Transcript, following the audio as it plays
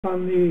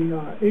On the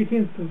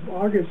 18th of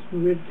August,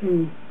 we went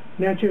to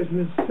Natchez,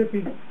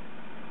 Mississippi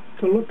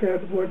to look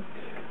at what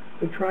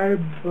the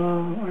tribe,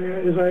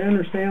 as I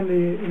understand,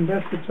 they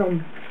invested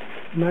some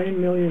 $9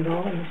 million.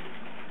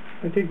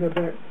 I take that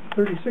back,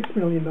 $36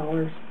 million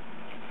on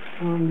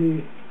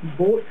the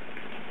boat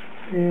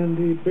and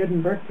the bed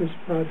and breakfast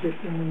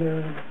project down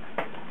there in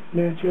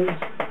Natchez.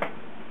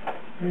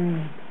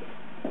 And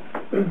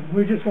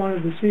we just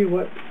wanted to see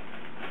what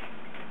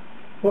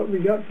we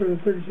got for the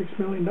 $36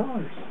 million.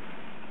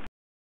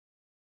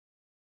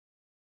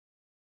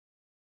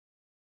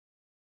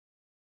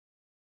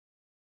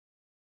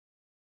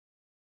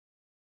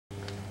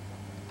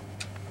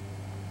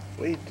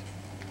 Wait.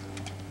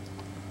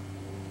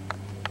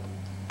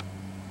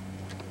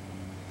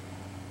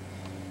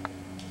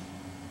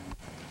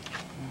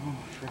 Oh,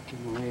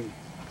 freaking way.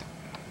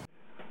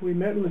 We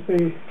met with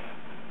their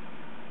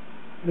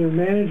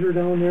manager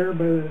down there,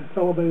 a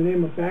fellow by the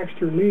name of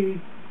Baxter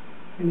Lee,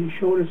 and he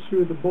showed us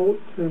through the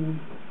boat, and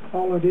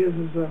all it is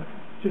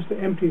just an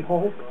empty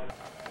hulk.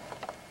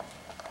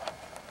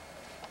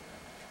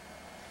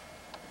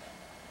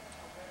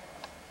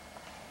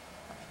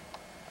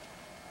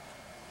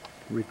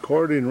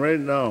 Recording right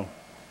now.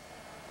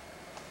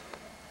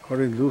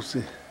 Recording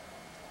Lucy.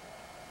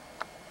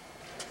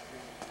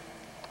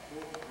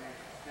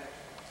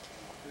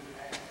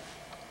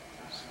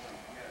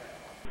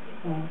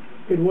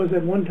 It was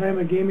at one time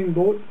a gaming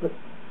boat, but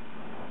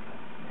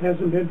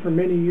hasn't been for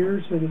many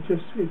years, and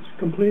it's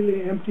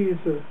completely empty.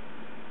 It's a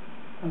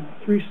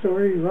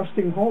three-story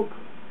rusting hulk.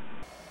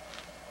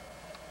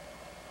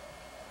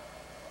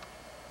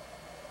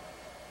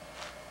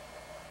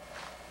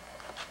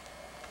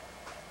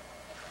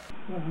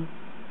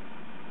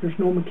 There's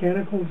no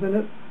mechanicals in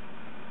it.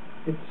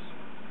 It's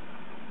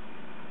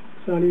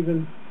not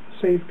even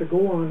safe to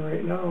go on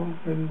right now.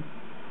 And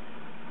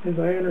as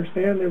I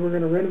understand, they were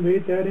going to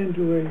renovate that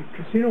into a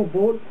casino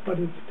boat, but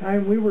at the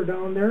time we were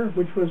down there,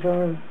 which was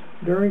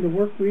during the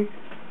work week,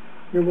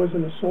 there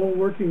wasn't a soul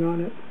working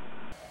on it.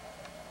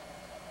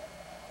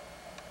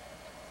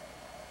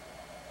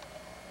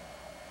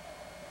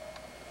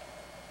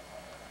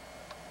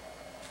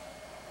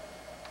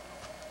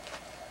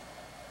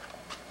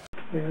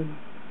 And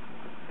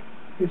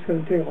it's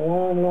going to take a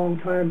long, long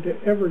time to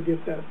ever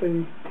get that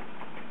thing.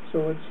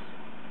 So it's,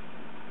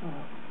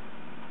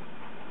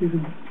 you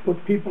can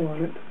put people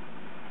on it.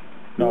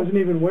 It wasn't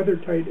even weather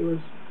tight. It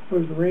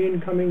was rain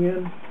coming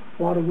in.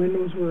 A lot of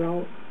windows were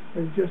out.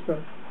 It was just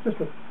a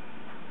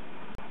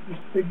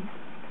big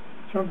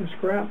chunk of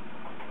scrap.